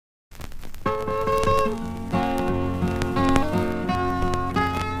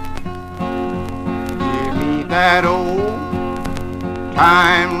that old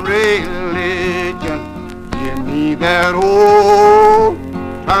time religion. Give me that old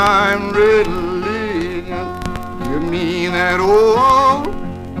time religion. Give me that old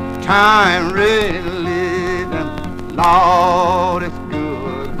time religion. Lord, it's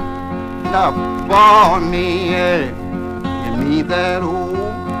good enough for me. Yeah. Give me that old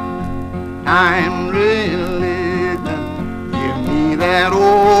time religion. Give me that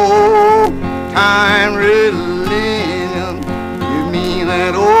old time religion. Give me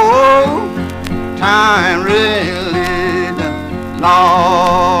that old time religion.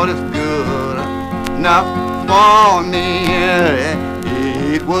 Lord, it's good enough for me.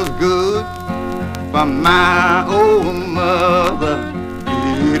 It was good for my old mother.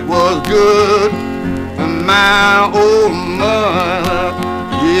 It was good for my old mother.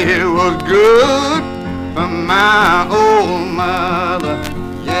 It was good for my old mother.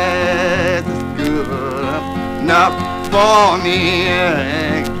 Yes, it's good enough for me.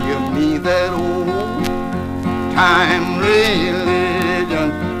 Give me that old time religion.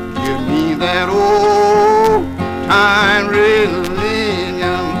 Give me that old time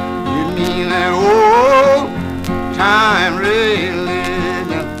religion. Give me that old time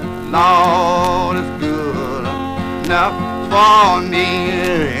religion. Lord, it's good enough for me.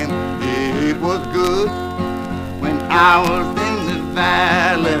 It was good when I was in the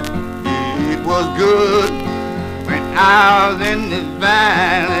valley. It was good when I was in the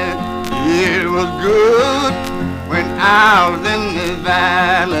valley. It was good when I was in the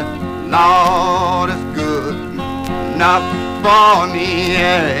valley. Lord, it's good enough for me.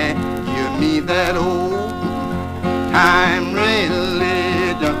 Give me that old time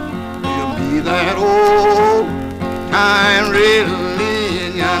religion. Give me that old time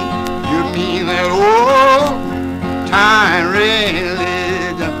religion. Give me that old time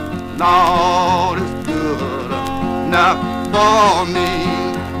religion. Lord, it's good enough for me.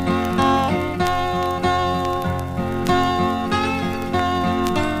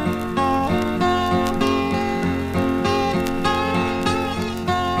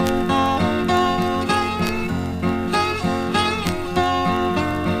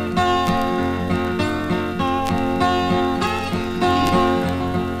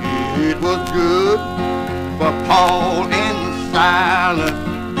 It was good for Paul and Silas.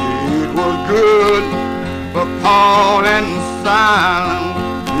 It was good for Paul and Silas.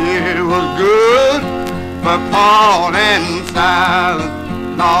 It was good for Paul and Silas.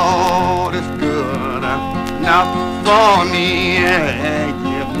 Lord, it's good enough for me.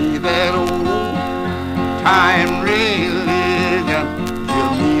 Give me that old time religion.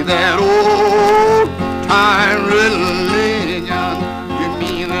 Give me that old time religion. Give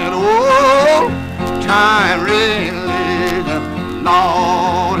me that old time religion.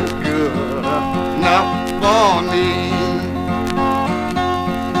 Lord, it's good enough for me.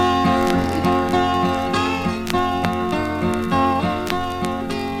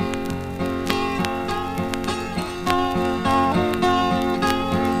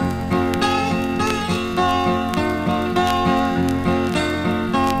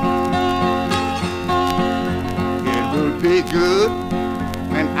 It will be good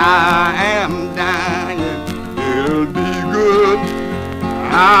when I am dying. It'll be good.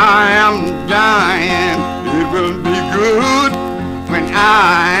 I am dying. It will be good when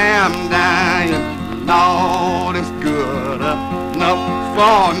I am dying. Lord, it's good enough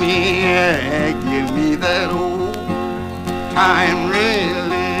for me. Give me that old time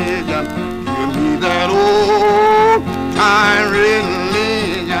religion. Give me that old time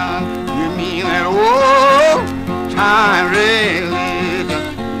religion. Give me that old time religion.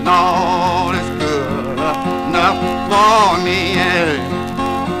 Lord, it's good enough for me.